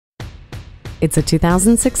It's a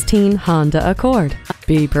 2016 Honda Accord.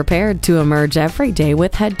 Be prepared to emerge every day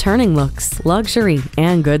with head-turning looks, luxury,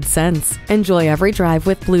 and good sense. Enjoy every drive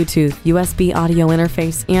with Bluetooth, USB audio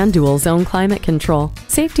interface, and dual-zone climate control.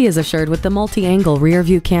 Safety is assured with the multi-angle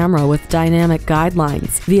rear-view camera with dynamic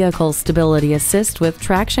guidelines, vehicle stability assist with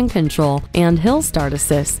traction control, and hill start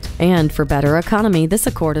assist. And for better economy, this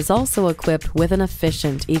Accord is also equipped with an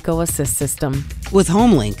efficient Eco Assist system. With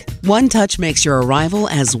HomeLink, one touch makes your arrival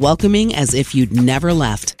as welcoming as if you'd never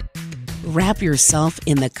left. Wrap yourself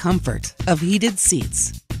in the comfort of heated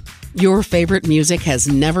seats. Your favorite music has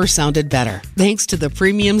never sounded better thanks to the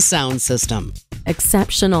premium sound system.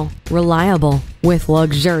 Exceptional, reliable, with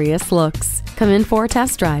luxurious looks. Come in for a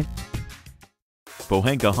test drive.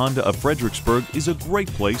 Pohanka Honda of Fredericksburg is a great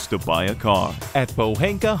place to buy a car. At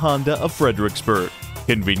Pohanka Honda of Fredericksburg,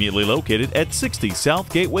 conveniently located at 60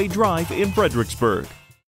 South Gateway Drive in Fredericksburg.